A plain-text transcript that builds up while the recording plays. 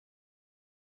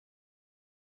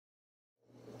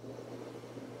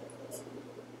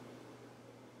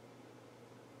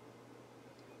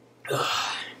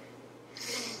Ugh.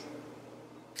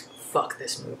 Fuck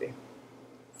this movie.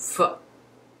 Fuck.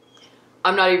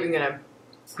 I'm not even gonna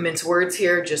mince words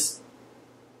here, just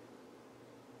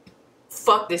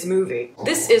fuck this movie.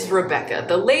 This is Rebecca,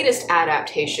 the latest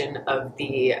adaptation of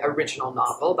the original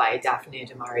novel by Daphne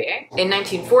du Maurier. In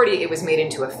 1940, it was made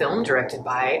into a film directed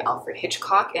by Alfred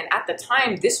Hitchcock, and at the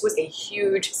time, this was a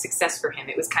huge success for him.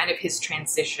 It was kind of his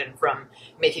transition from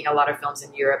making a lot of films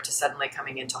in Europe to suddenly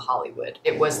coming into Hollywood.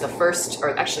 It was the first,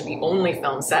 or actually the only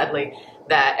film, sadly,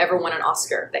 that ever won an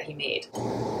Oscar that he made.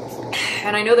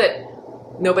 And I know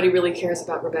that nobody really cares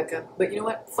about Rebecca, but you know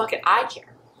what? Fuck it, I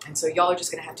care. And so y'all are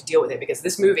just gonna have to deal with it because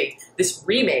this movie, this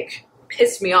remake,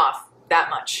 pissed me off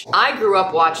that much. I grew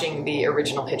up watching the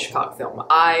original Hitchcock film.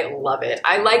 I love it.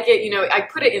 I like it, you know, I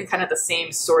put it in kind of the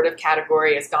same sort of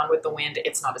category as Gone with the Wind.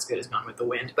 It's not as good as Gone with the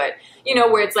Wind, but you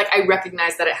know, where it's like, I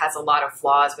recognize that it has a lot of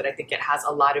flaws, but I think it has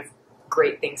a lot of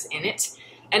great things in it.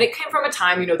 And it came from a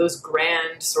time, you know, those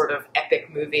grand sort of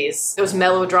epic movies, those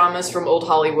melodramas from old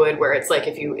Hollywood where it's like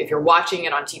if you're watching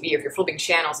it on TV or if you're flipping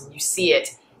channels and you see it,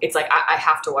 it's like, I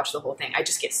have to watch the whole thing. I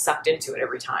just get sucked into it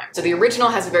every time. So the original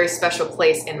has a very special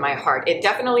place in my heart. It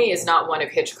definitely is not one of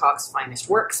Hitchcock's finest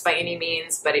works by any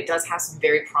means, but it does have some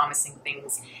very promising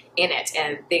things in it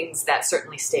and things that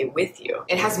certainly stay with you.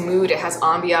 It has mood, it has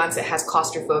ambiance, it has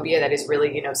claustrophobia that is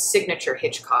really, you know, signature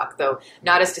Hitchcock, though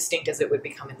not as distinct as it would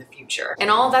become in the future.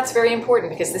 And all that's very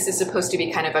important because this is supposed to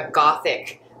be kind of a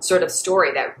gothic sort of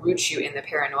story that roots you in the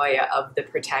paranoia of the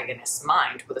protagonist's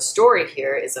mind. Well, the story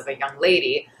here is of a young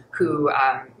lady who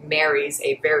marries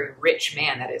a very rich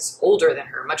man that is older than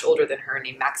her, much older than her,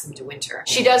 named Maxim de Winter.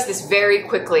 She does this very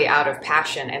quickly out of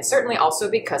passion and certainly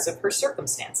also because of her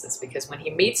circumstances, because when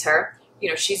he meets her, you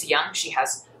know, she's young, she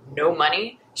has no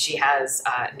money, she has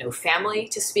no family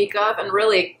to speak of, and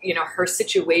really, you know, her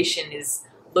situation is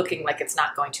looking like it's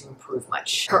not going to improve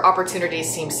much. Her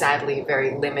opportunities seem sadly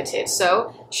very limited.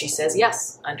 So she says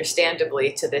yes,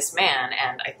 understandably, to this man,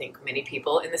 and I think many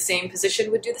people in the same position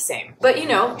would do the same. But you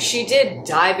know, she did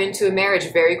dive into a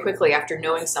marriage very quickly after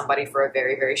knowing somebody for a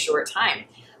very, very short time.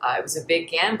 It was a big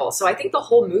gamble. So I think the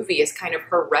whole movie is kind of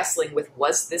her wrestling with,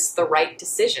 was this the right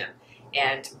decision?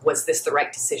 And was this the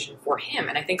right decision for him?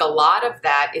 And I think a lot of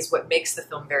that is what makes the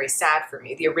film very sad for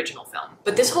me, the original film.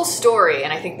 But this whole story,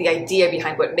 and I think the idea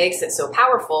behind what makes it so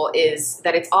powerful, is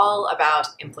that it's all about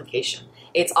implication.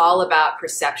 It's all about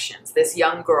perceptions. This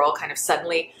young girl kind of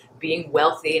suddenly being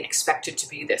wealthy and expected to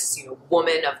be this, you know,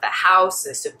 woman of the house,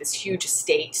 this huge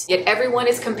estate. Yet everyone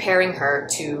is comparing her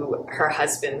to her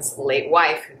husband's late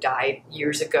wife who died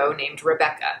years ago, named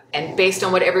Rebecca. And based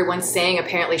on what everyone's saying,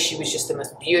 apparently she was just the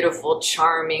most beautiful,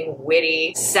 charming,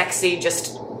 witty, sexy,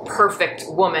 just perfect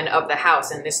woman of the house.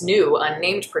 And this new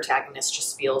unnamed protagonist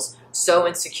just feels so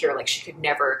insecure, like she could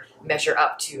never measure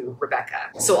up to Rebecca.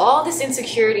 So all this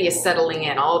insecurity is settling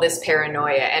in, all this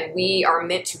paranoia, and we are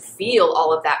meant to feel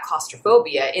all of that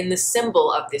claustrophobia in the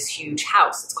symbol of this huge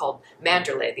house. It's called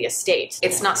Manderley, the estate.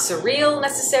 It's not surreal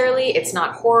necessarily, it's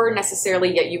not horror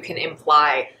necessarily, yet you can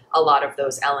imply a lot of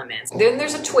those elements. Then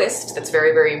there's a twist that's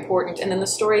very, very important, and then the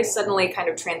story suddenly kind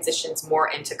of transitions more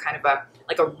into kind of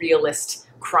a realist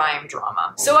crime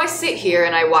drama. So I sit here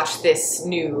and I watch this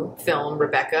new film,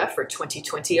 Rebecca, for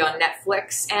 2020 on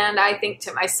Netflix, and I think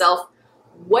to myself,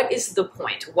 what is the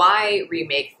point? Why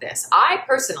remake this? I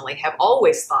personally have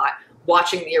always thought,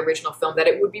 watching the original film, that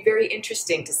it would be very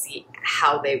interesting to see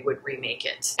how they would remake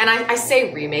it. And I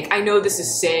say remake, I know this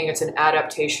is saying it's an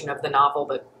adaptation of the novel,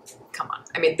 but come on.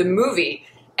 I mean, the movie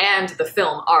and the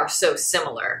film are so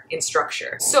similar in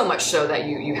structure, so much so that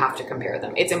you have to compare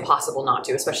them. It's impossible not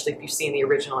to, especially if you've seen the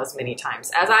original as many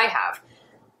times as I have.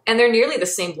 And they're nearly the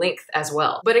same length as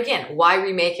well. But again, why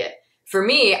remake it? For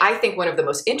me, I think one of the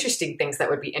most interesting things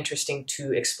that would be interesting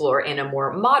to explore in a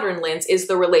more modern lens is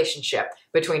the relationship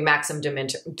between Maxim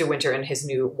de Winter and his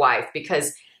new wife,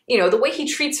 because you know, the way he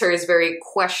treats her is very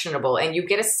questionable, and you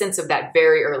get a sense of that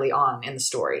very early on in the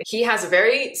story. He has a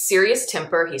very serious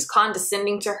temper, he's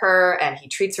condescending to her, and he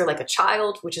treats her like a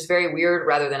child, which is very weird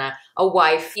rather than a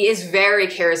wife. He is very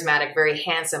charismatic, very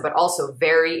handsome, but also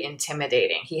very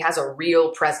intimidating. He has a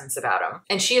real presence about him,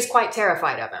 and she is quite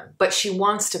terrified of him, but she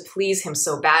wants to please him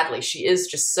so badly. She is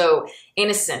just so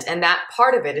innocent, and that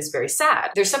part of it is very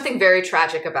sad. There's something very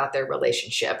tragic about their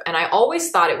relationship, and I always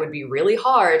thought it would be really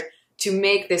hard to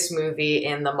make this movie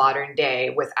in the modern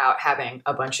day without having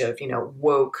a bunch of, you know,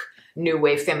 woke new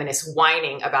wave feminists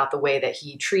whining about the way that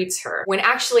he treats her. When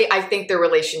actually, I think their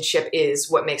relationship is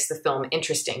what makes the film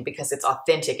interesting because it's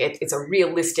authentic. It's a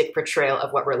realistic portrayal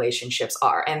of what relationships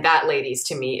are. And that, ladies,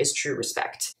 to me, is true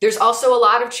respect. There's also a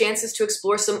lot of chances to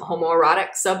explore some homoerotic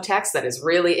subtext that is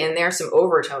really in there, some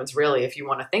overtones, really, if you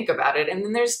want to think about it. And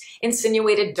then there's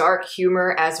insinuated dark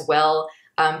humor as well.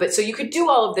 But so you could do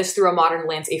all of this through a modern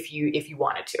lens if you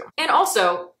wanted to. And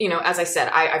also, you know, as I said,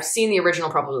 I've seen the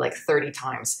original probably like 30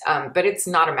 times, but it's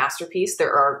not a masterpiece.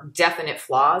 There are definite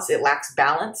flaws. It lacks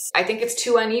balance. I think it's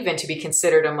too uneven to be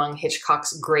considered among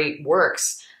Hitchcock's great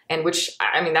works. And which,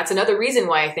 I mean, that's another reason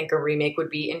why I think a remake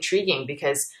would be intriguing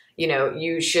because, you know,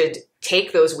 you should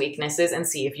take those weaknesses and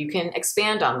see if you can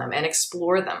expand on them and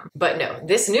explore them. But no,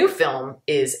 this new film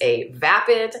is a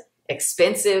vapid,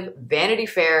 expensive Vanity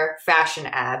Fair fashion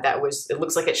ad that it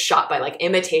looks like it's shot by like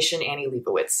imitation Annie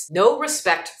Leibovitz. No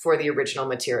respect for the original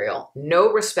material,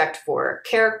 no respect for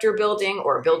character building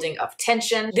or building of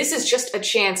tension. This is just a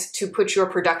chance to put your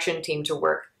production team to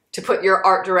work, to put your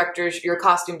art directors, your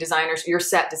costume designers, your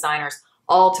set designers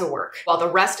all to work, while the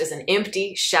rest is an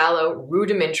empty, shallow,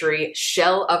 rudimentary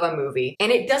shell of a movie. And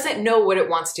it doesn't know what it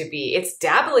wants to be. It's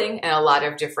dabbling in a lot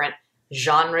of different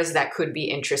genres that could be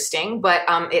interesting, but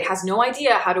it has no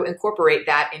idea how to incorporate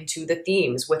that into the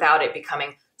themes without it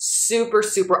becoming super,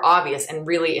 super obvious and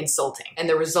really insulting. And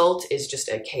the result is just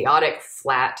a chaotic,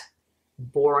 flat,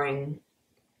 boring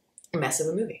mess of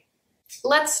a movie.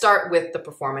 Let's start with the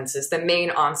performances, the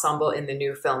main ensemble in the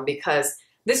new film, because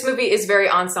this movie is very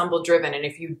ensemble driven, and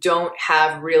if you don't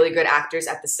have really good actors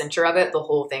at the center of it, the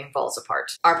whole thing falls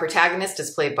apart. Our protagonist is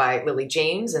played by Lily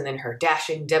James, and then her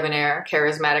dashing, debonair,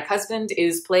 charismatic husband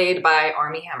is played by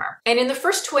Armie Hammer. And in the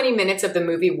first 20 minutes of the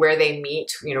movie where they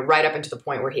meet, you know, right up into the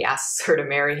point where he asks her to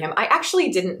marry him, I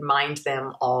actually didn't mind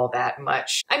them all that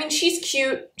much. I mean, she's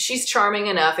cute, she's charming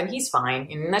enough, and he's fine,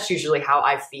 and that's usually how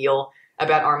I feel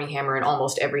about Armie Hammer in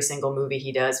almost every single movie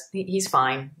he does. He's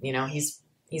fine, you know, he's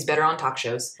better on talk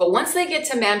shows. But once they get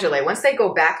to Manderley, once they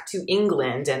go back to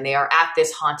England and they are at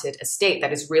this haunted estate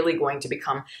that is really going to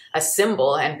become a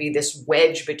symbol and be this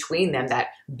wedge between them that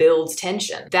builds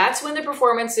tension, that's when the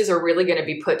performances are really going to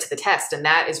be put to the test. And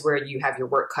that is where you have your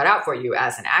work cut out for you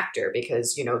as an actor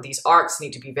because, you know, these arcs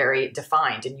need to be very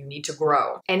defined and you need to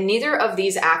grow. And neither of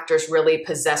these actors really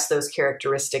possess those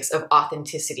characteristics of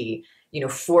authenticity, you know,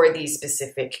 for these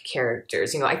specific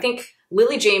characters. You know, I think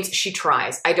Lily James, she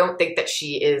tries. I don't think that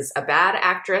she is a bad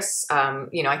actress.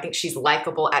 You know, I think she's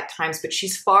likable at times, but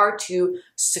she's far too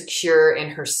secure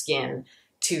in her skin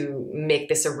to make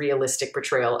this a realistic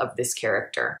portrayal of this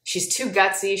character. She's too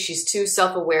gutsy, she's too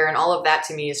self-aware, and all of that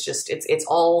to me is just, it's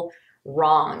all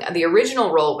wrong. The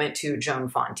original role went to Joan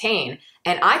Fontaine,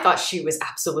 and I thought she was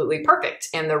absolutely perfect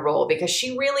in the role because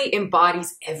she really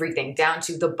embodies everything down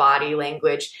to the body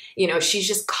language. You know, she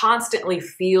just constantly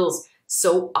feels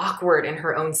so awkward in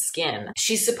her own skin.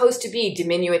 She's supposed to be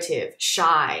diminutive,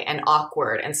 shy, and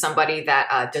awkward, and somebody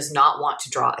that does not want to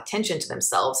draw attention to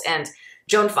themselves. And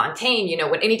Joan Fontaine, you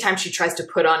know, anytime she tries to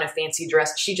put on a fancy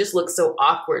dress, she just looks so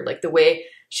awkward. Like the way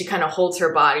she kind of holds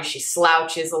her body, she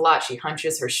slouches a lot, she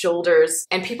hunches her shoulders,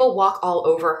 and people walk all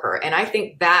over her. And I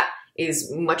think that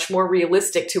is much more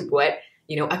realistic to what,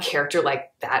 you know, a character like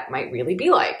that might really be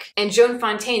like. And Joan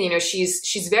Fontaine, you know,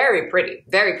 she's very pretty,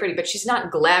 but she's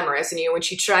not glamorous. And, you know, when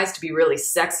she tries to be really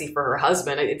sexy for her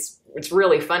husband, it's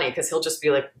really funny because he'll just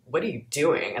be like, what are you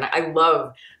doing? And I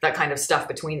love that kind of stuff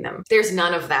between them. There's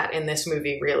none of that in this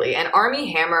movie, really. And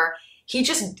Armie Hammer,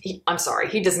 I'm sorry,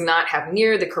 he does not have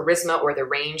near the charisma or the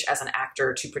range as an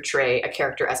actor to portray a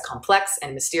character as complex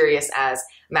and mysterious as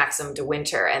Maxim de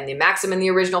Winter. And the Maxim in the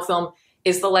original film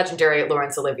is the legendary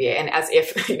Laurence Olivier, and as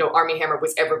if, you know, Armie Hammer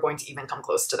was ever going to even come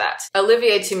close to that.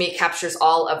 Olivier, to me, captures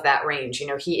all of that range. You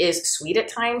know, he is sweet at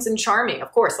times and charming,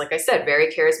 of course, like I said,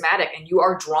 very charismatic, and you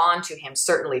are drawn to him,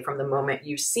 certainly, from the moment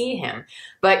you see him.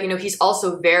 But, you know, he's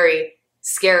also very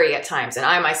scary at times, and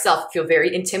I myself feel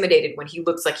very intimidated when he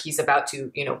looks like he's about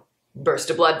to, you know,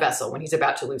 burst a blood vessel, when he's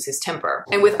about to lose his temper.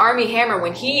 And with Armie Hammer,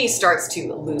 when he starts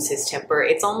to lose his temper,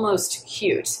 it's almost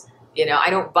cute. You know, I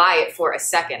don't buy it for a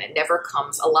second. It never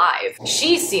comes alive.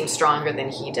 She seems stronger than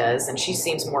he does, and she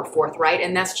seems more forthright,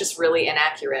 and that's just really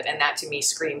inaccurate. And that to me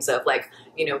screams of like,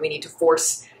 you know, we need to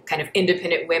force kind of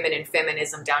independent women and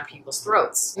feminism down people's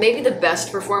throats. Maybe the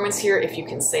best performance here, if you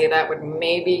can say that, would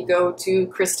maybe go to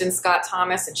Kristen Scott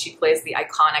Thomas, and she plays the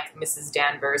iconic Mrs.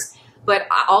 Danvers. But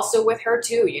also with her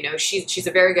too, you know, she's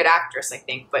a very good actress, I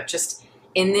think, but just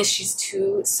in this, she's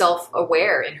too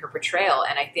self-aware in her portrayal,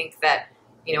 and I think that,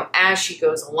 you know, as she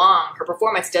goes along, her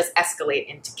performance does escalate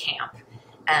into camp.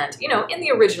 And, you know, in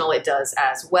the original it does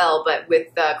as well, but with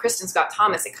Kristen Scott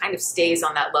Thomas, it kind of stays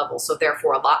on that level, so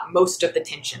therefore most of the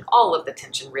tension, all of the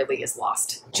tension really is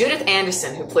lost. Judith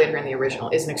Anderson, who played her in the original,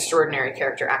 is an extraordinary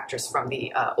character actress from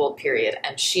the old period,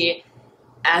 and she,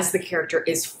 as the character,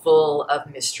 is full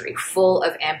of mystery, full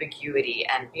of ambiguity,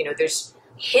 and, you know, there's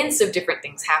hints of different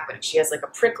things happening. She has like a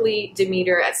prickly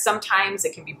demeanor. At sometimes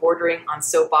it can be bordering on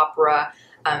soap opera,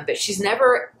 but she's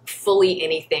never fully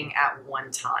anything at one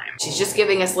time. She's just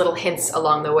giving us little hints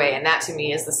along the way, and that to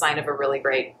me is the sign of a really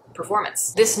great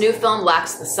performance. This new film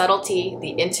lacks the subtlety,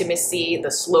 the intimacy, the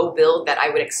slow build that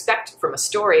I would expect from a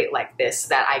story like this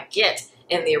that I get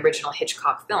in the original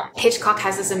Hitchcock film. Hitchcock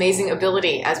has this amazing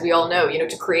ability, as we all know, you know,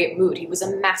 to create mood. He was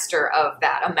a master of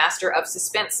that, a master of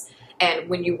suspense. And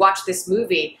when you watch this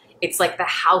movie, it's like the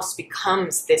house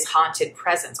becomes this haunted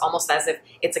presence, almost as if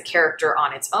it's a character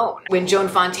on its own. When Joan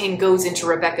Fontaine goes into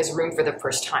Rebecca's room for the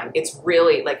first time, it's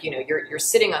really like, you know, you're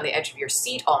sitting on the edge of your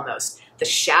seat almost. The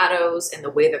shadows and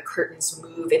the way the curtains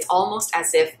move, it's almost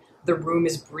as if the room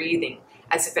is breathing,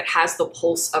 as if it has the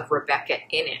pulse of Rebecca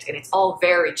in it, and it's all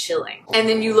very chilling. And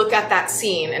then you look at that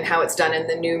scene and how it's done in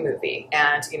the new movie,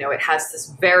 and, you know, it has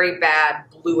this very bad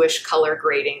bluish color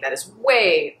grading that is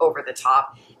way over the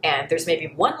top, and there's maybe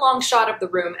one long shot of the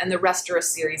room, and the rest are a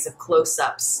series of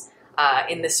close-ups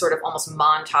in this sort of almost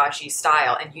montage-y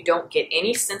style, and you don't get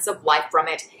any sense of life from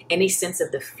it, any sense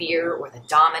of the fear or the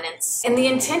dominance. And the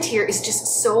intent here is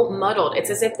just so muddled. It's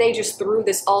as if they just threw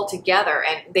this all together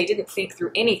and they didn't think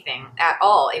through anything at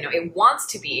all. You know, it wants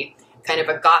to be kind of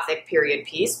a Gothic period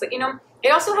piece, but, you know, it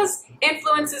also has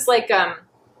influences like,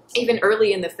 even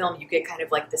early in the film, you get kind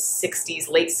of like the 60s,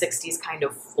 late 60s kind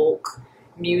of folk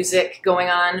music going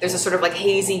on. There's a sort of like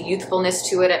hazy youthfulness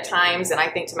to it at times, and I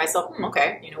think to myself,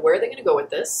 okay, you know, where are they going to go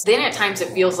with this? Then at times it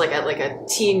feels like a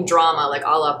teen drama, like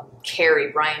a la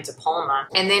Carrie, Brian De Palma,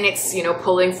 and then it's, you know,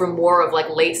 pulling from more of like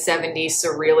late 70s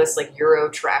surrealist, like Euro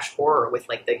trash horror with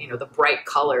like the, you know, the bright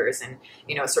colors and,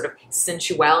 you know, sort of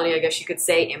sensuality, I guess you could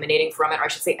say, emanating from it, or I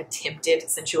should say attempted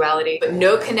sensuality. But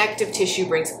no connective tissue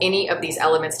brings any of these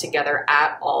elements together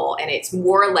at all, and it's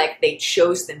more like they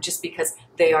chose them just because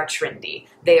they are trendy.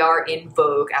 They are in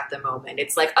vogue at the moment.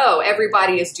 It's like, oh,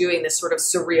 everybody is doing this sort of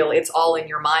surreal, it's all in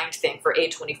your mind thing for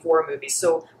A24 movies,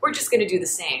 so we're just going to do the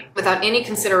same, without any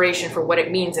consideration for what it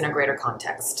means in a greater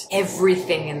context.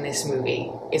 Everything in this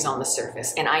movie is on the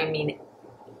surface, and I mean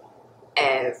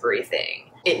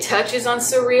everything. It touches on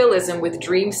surrealism with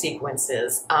dream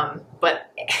sequences,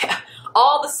 but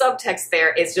all the subtext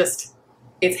there is just,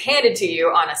 it's handed to you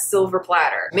on a silver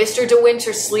platter. Mr. De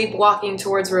Winter sleepwalking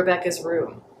towards Rebecca's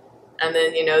room. And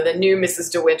then, you know, the new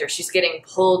Mrs. De Winter, she's getting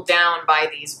pulled down by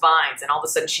these vines, and all of a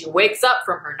sudden she wakes up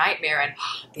from her nightmare, and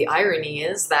the irony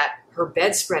is that her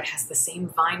bedspread has the same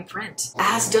vine print,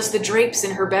 as does the drapes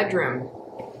in her bedroom.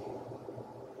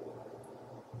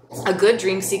 A good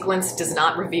dream sequence does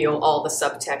not reveal all the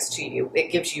subtext to you.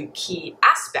 It gives you key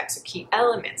aspects or key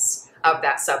elements of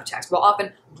that subtext, while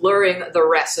often blurring the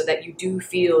rest so that you do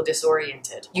feel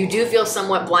disoriented. You do feel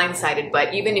somewhat blindsided,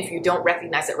 but even if you don't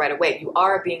recognize it right away, you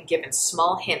are being given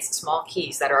small hints, small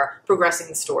keys that are progressing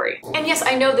the story. And yes,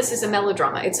 I know this is a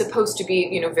melodrama. It's supposed to be,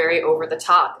 you know, very over the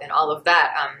top and all of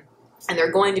that. And there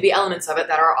are going to be elements of it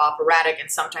that are operatic and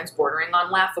sometimes bordering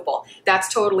on laughable.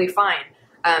 That's totally fine.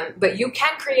 But you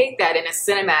can create that in a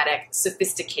cinematic,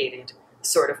 sophisticated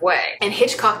sort of way. And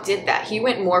Hitchcock did that. He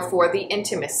went more for the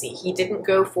intimacy. He didn't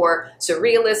go for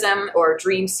surrealism or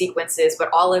dream sequences,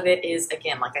 but all of it is,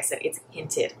 again, like I said, it's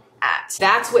hinted at.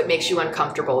 That's what makes you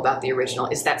uncomfortable about the original,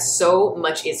 is that so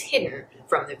much is hidden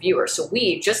from the viewer. So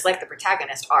we, just like the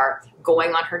protagonist, are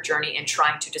going on her journey and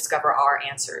trying to discover our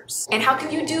answers. And how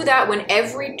can you do that when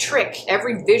every trick,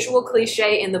 every visual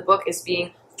cliche in the book is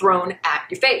being thrown at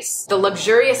your face? The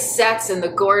luxurious sets and the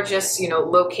gorgeous, you know,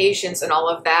 locations and all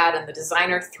of that, and the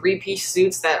designer three-piece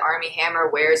suits that Armie Hammer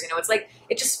wears, you know, it's like,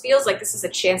 it just feels like this is a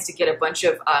chance to get a bunch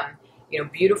of, you know,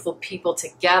 beautiful people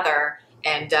together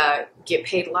and get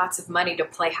paid lots of money to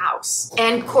play house.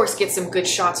 And of course, get some good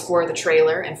shots for the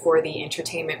trailer and for the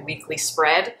Entertainment Weekly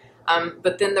spread.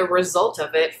 But then the result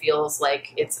of it feels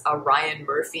like it's a Ryan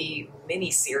Murphy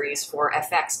miniseries for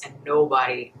FX, and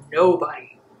nobody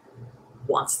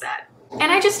wants that. And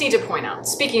I just need to point out,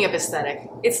 speaking of aesthetic,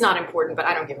 it's not important, but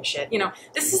I don't give a shit. You know,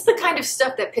 this is the kind of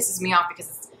stuff that pisses me off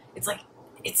because it's like,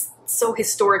 it's so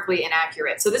historically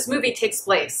inaccurate. So this movie takes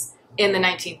place in the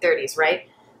 1930s, right?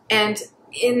 And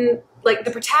in, like,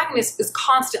 the protagonist is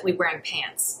constantly wearing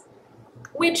pants,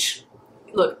 which,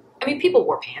 look, I mean, people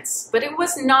wore pants, but it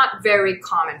was not very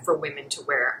common for women to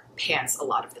wear pants a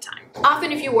lot of the time.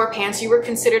 Often if you wore pants, you were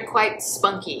considered quite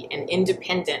spunky and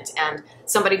independent and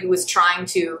somebody who was trying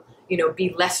to, you know,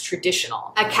 be less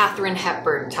traditional. A Katharine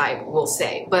Hepburn type, we'll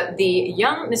say. But the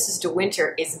young Mrs. De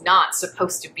Winter is not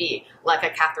supposed to be like a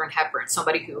Katharine Hepburn,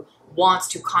 somebody who wants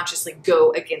to consciously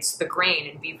go against the grain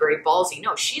and be very ballsy.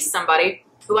 No, she's somebody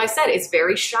who I said is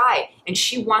very shy, and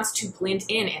she wants to blend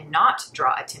in and not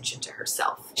draw attention to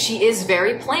herself. She is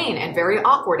very plain and very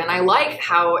awkward, and I like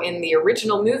how in the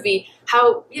original movie,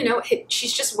 how, you know,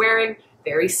 she's just wearing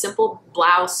very simple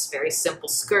blouse, very simple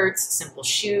skirts, simple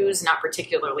shoes, not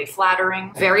particularly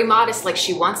flattering, very modest, like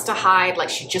she wants to hide, like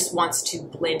she just wants to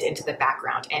blend into the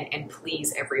background and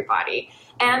please everybody.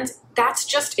 And that's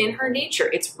just in her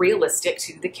nature. It's realistic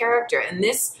to the character. And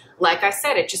this, like I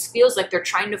said, it just feels like they're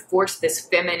trying to force this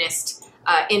feminist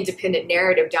independent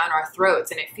narrative down our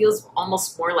throats, and it feels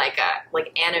almost more like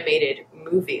a animated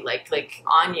movie, like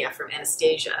Anya from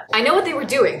Anastasia. I know what they were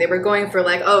doing. They were going for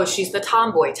like, oh, she's the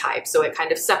tomboy type, so it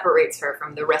kind of separates her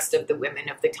from the rest of the women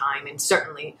of the time, and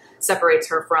certainly separates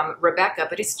her from Rebecca,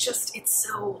 but it's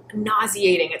so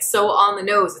nauseating. It's so on the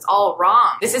nose. It's all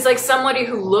wrong. This is like somebody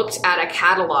who looked at a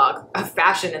catalog of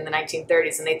fashion in the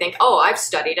 1930s and they think, oh, I've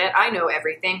studied it. I know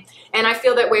everything. And I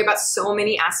feel that way about so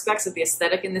many aspects of the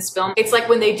aesthetic in this film. It's like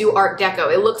when they do Art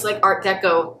Deco. It looks like Art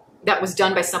Deco that was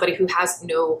done by somebody who has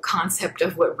no concept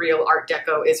of what real Art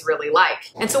Deco is really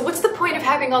like. And so what's the point of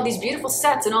having all these beautiful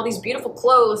sets and all these beautiful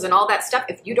clothes and all that stuff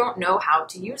if you don't know how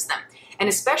to use them? And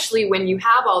especially when you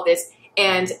have all this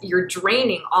and you're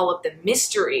draining all of the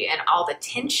mystery and all the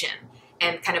tension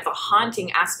and kind of the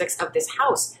haunting aspects of this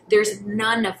house. There's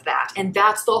none of that, and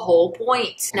that's the whole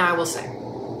point. Now I will say,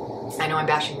 I know I'm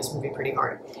bashing this movie pretty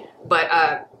hard,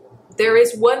 but there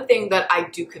is one thing that I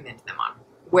do commend them on,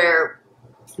 where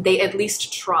they at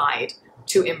least tried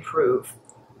to improve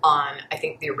on, I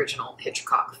think, the original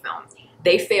Hitchcock film.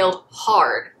 They failed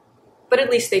hard, but at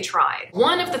least they tried.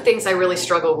 One of the things I really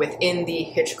struggle with in the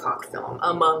Hitchcock film,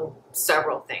 among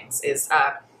several things, is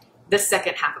the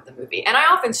second half of the movie. And I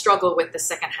often struggle with the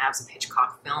second halves of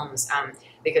Hitchcock films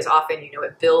because often, you know,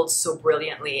 it builds so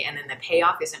brilliantly and then the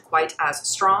payoff isn't quite as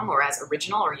strong or as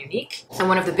original or unique. And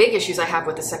one of the big issues I have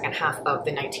with the second half of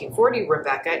the 1940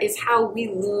 Rebecca is how we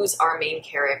lose our main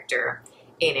character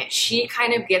in it. She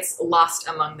kind of gets lost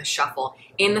among the shuffle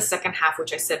in the second half,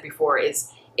 which I said before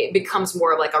it becomes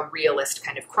more like a realist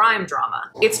kind of crime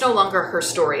drama. It's no longer her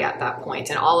story at that point,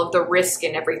 and all of the risk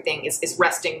and everything is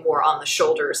resting more on the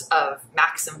shoulders of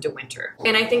Maxim De Winter.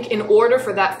 And I think in order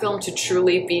for that film to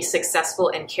truly be successful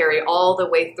and carry all the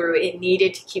way through, it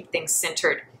needed to keep things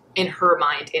centered in her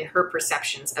mind, in her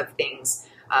perceptions of things,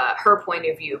 her point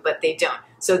of view, but they don't.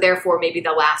 So therefore, maybe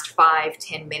the last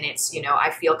 5-10 minutes, you know,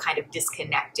 I feel kind of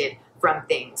disconnected from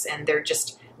things, and they're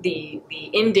just, the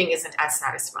ending isn't as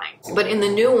satisfying. But in the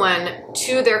new one,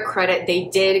 to their credit, they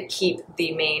did keep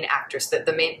the main actress, the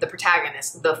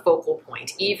protagonist, the focal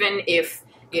point, even if,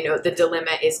 you know, the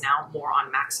dilemma is now more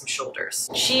on Maxim's shoulders.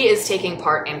 She is taking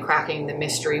part in cracking the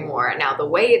mystery more. Now, the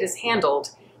way it is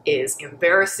handled is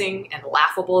embarrassing and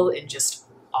laughable and just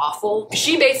awful.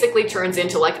 She basically turns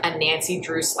into like a Nancy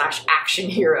Drew / action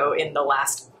hero in the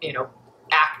last, you know,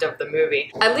 act of the movie.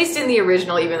 At least in the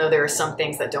original, even though there are some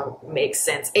things that don't make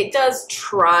sense, it does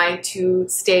try to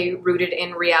stay rooted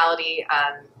in reality,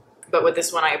 but with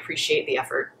this one I appreciate the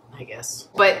effort, I guess.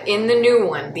 But in the new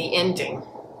one, the ending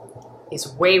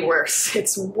is way worse.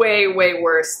 It's way, way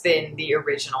worse than the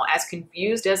original. As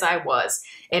confused as I was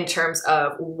in terms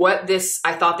of what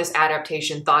I thought this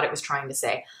adaptation thought it was trying to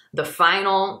say, the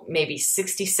final maybe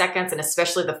 60 seconds, and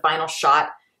especially the final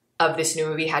shot of this new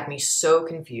movie had me so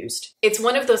confused. It's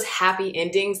one of those happy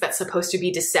endings that's supposed to be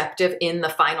deceptive in the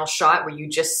final shot where you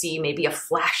just see maybe a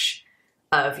flash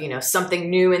of, you know, something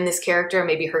new in this character,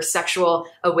 maybe her sexual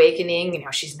awakening, you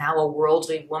know, she's now a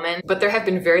worldly woman. But there have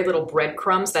been very little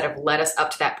breadcrumbs that have led us up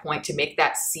to that point to make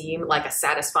that seem like a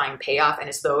satisfying payoff and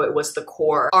as though it was the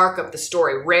core arc of the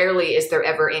story. Rarely is there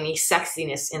ever any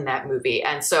sexiness in that movie.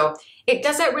 And so it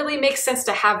doesn't really make sense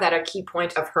to have that a key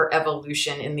point of her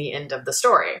evolution in the end of the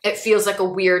story. It feels like a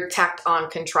weird tacked on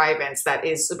contrivance that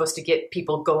is supposed to get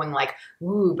people going like,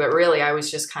 ooh, but really I was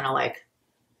just kind of like,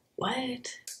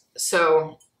 what?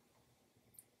 So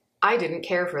I didn't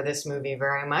care for this movie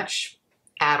very much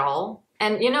at all.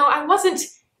 And you know, I wasn't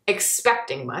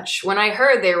expecting much. When I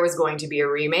heard there was going to be a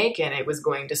remake and it was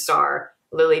going to star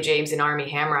Lily James and Armie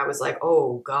Hammer, I was like,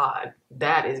 oh God,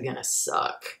 that is gonna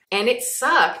suck. And it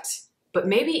sucked, but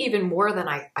maybe even more than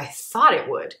I thought it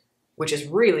would, which is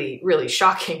really, really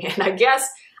shocking. And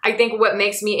I think what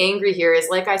makes me angry here is,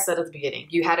 like I said at the beginning,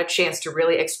 you had a chance to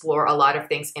really explore a lot of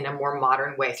things in a more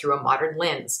modern way through a modern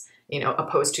lens, you know,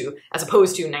 as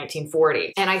opposed to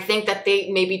 1940. And I think that they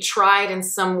maybe tried in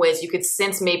some ways. You could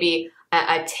sense maybe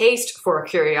a taste for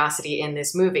curiosity in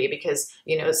this movie, because,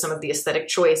 you know, some of the aesthetic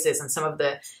choices and some of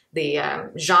the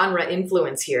genre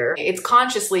influence here, it's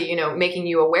consciously, you know, making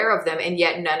you aware of them, and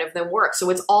yet none of them work. So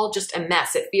it's all just a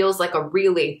mess. It feels like a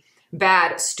really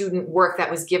bad student work that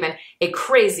was given a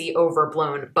crazy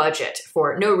overblown budget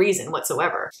for no reason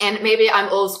whatsoever. And maybe I'm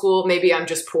old school, maybe I'm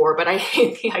just poor, but I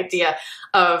hate the idea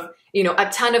of, you know, a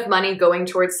ton of money going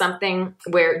towards something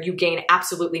where you gain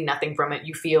absolutely nothing from it,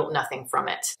 you feel nothing from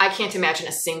it. I can't imagine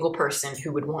a single person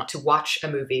who would want to watch a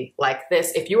movie like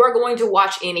this. If you are going to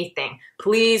watch anything,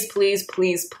 please, please,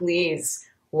 please, please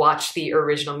watch the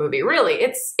original movie. Really,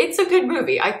 it's a good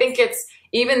movie. I think it's,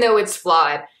 even though it's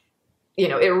flawed, you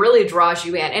know, it really draws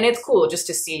you in, and it's cool just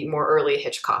to see more early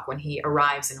Hitchcock when he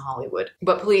arrives in Hollywood.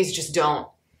 But please just do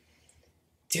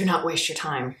not waste your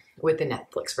time with the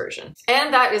Netflix version.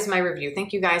 And that is my review.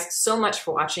 Thank you guys so much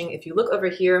for watching. If you look over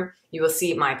here, you will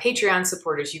see my Patreon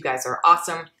supporters. You guys are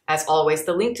awesome. As always,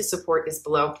 the link to support is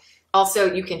below.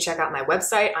 Also, you can check out my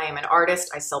website. I am an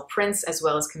artist. I sell prints as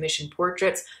well as commissioned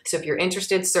portraits. So if you're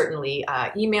interested, certainly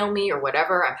email me or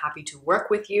whatever. I'm happy to work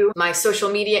with you. My social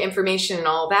media information and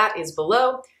all that is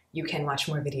below. You can watch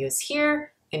more videos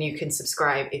here, and you can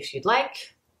subscribe if you'd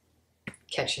like.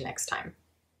 Catch you next time.